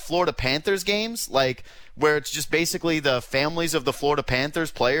more Florida Panthers games? Like, where it's just basically the families of the Florida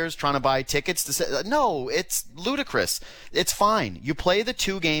Panthers players trying to buy tickets to say, no, it's ludicrous. It's fine. You play the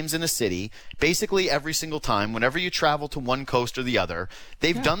 2 games in a city basically every single time whenever you travel to one coast or the other.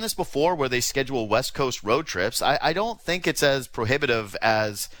 They've done this before where they schedule West Coast road trips. I don't think it's as prohibitive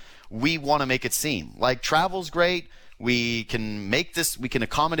as we want to make it seem. Like, travel's great. We can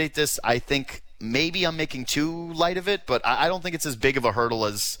accommodate this. I think maybe I'm making too light of it, but I don't think it's as big of a hurdle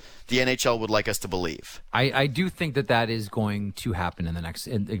as the NHL would like us to believe. I do think that is going to happen in the next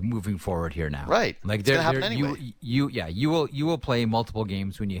moving forward here now. Right. Like, it's going to happen anyway. You will play multiple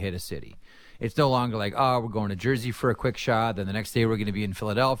games when you hit a city. It's no longer like, we're going to Jersey for a quick shot, then the next day we're going to be in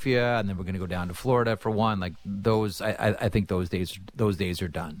Philadelphia, and then we're going to go down to Florida for one. Like, those, I think those days are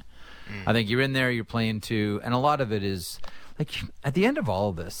done. I think you're in there, you're playing and a lot of it is, like, at the end of all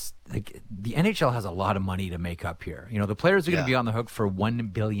of this, like, the NHL has a lot of money to make up here. The players are going to be on the hook for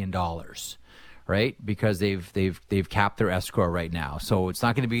 $1 billion, right? Because they've capped their escrow right now. So it's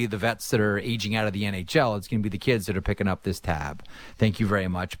not going to be the vets that are aging out of the NHL. It's going to be the kids that are picking up this tab. Thank you very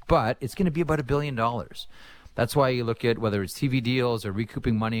much. But it's going to be about $1 billion. That's why you look at whether it's TV deals or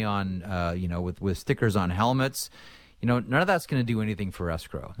recouping money on, with stickers on helmets. None of that's going to do anything for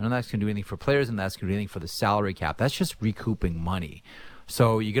escrow. None of that's going to do anything for players, and that's going to do anything for the salary cap. That's just recouping money.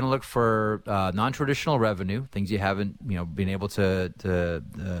 So you're going to look for non-traditional revenue, things you haven't, been able to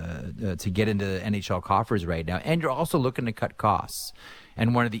get into NHL coffers right now. And you're also looking to cut costs.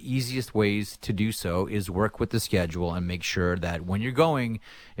 And one of the easiest ways to do so is work with the schedule and make sure that when you're going,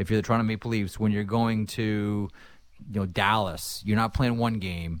 if you're the Toronto Maple Leafs, when you're going to, Dallas, you're not playing 1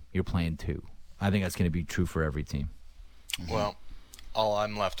 game, you're playing 2. I think that's going to be true for every team. Well, all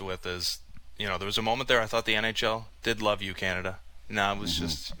I'm left with is, there was a moment there I thought the NHL did love you, Canada. No, it was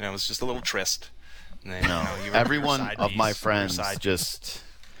just, it was just a little tryst. Then, every one of my friends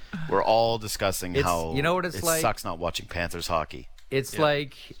we're all discussing how it sucks not watching Panthers hockey. It's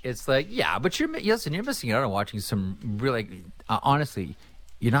like, but you're missing out on watching some really, honestly,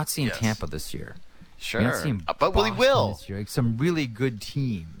 you're not seeing Tampa this year. Sure, you're not seeing but we will. This year. Like, some really good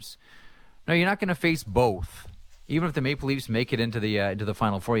teams. No, you're not going to face both. Even if the Maple Leafs make it into the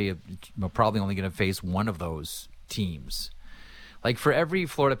Final Four, you're probably only going to face one of those teams. Like, for every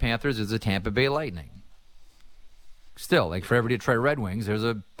Florida Panthers, there's a Tampa Bay Lightning. Still, like, for every Detroit Red Wings, there's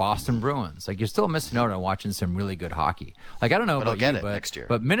a Boston Bruins. Like, you're still missing out on watching some really good hockey. Like, I don't know about you, but next year.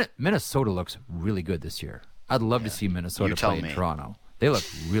 But Minnesota looks really good this year. I'd love to see Minnesota play in Toronto. They look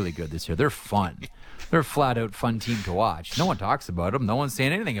really good this year. They're fun. They're a flat-out fun team to watch. No one talks about them. No one's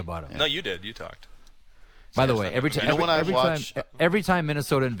saying anything about them. No, you did. You talked. By the way, every time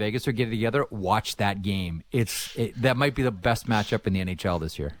Minnesota and Vegas are getting together, watch that game. That might be the best matchup in the NHL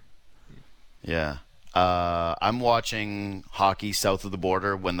this year. Yeah. I'm watching hockey south of the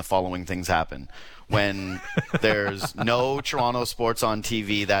border when the following things happen. When there's no Toronto sports on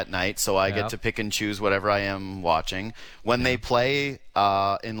TV that night, so I get to pick and choose whatever I am watching. When they play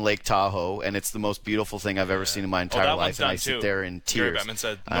in Lake Tahoe, and it's the most beautiful thing I've ever seen in my entire life, and I sit there in tears. Gary Bettman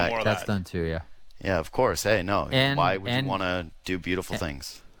said no more of that. That's done too, yeah. Yeah, of course. Hey, no. Why would you want to do beautiful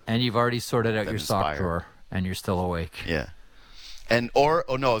things? And you've already sorted out your sock drawer, and you're still awake. Yeah. I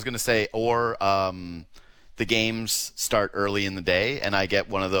was going to say, the games start early in the day, and I get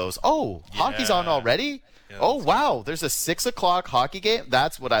one of those, hockey's on already? Yeah, wow, there's a 6 o'clock hockey game?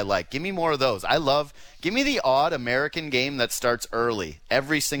 That's what I like. Give me more of those. Give me the odd American game that starts early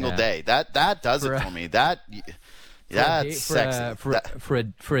every single day. That does it for me. That's sexy.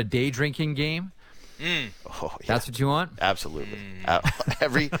 For a day drinking game? Oh, yeah. That's what you want? Absolutely.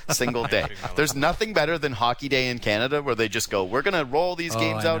 Every single day. There's nothing better than Hockey Day in Canada where they just go, we're going to roll these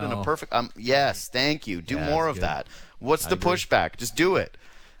games out in a perfect... yes, thank you. Do more of that. What's the pushback? Just do it.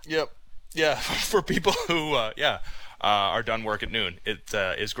 Yep. Yeah, for people who are done work at noon, it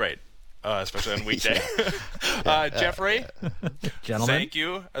is great, especially on weekday. Jeffrey, gentlemen, thank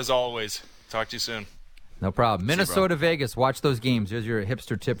you as always. Talk to you soon. No problem. Minnesota, Vegas. Watch those games. Here's your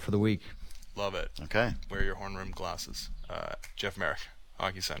hipster tip for the week. Love it. Okay. Wear your horn-rimmed glasses. Jeff Marek,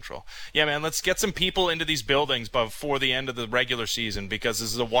 Hockey Central. Yeah, man, let's get some people into these buildings before the end of the regular season, because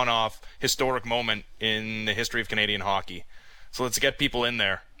this is a one-off historic moment in the history of Canadian hockey. So let's get people in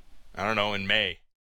there, I don't know, in May.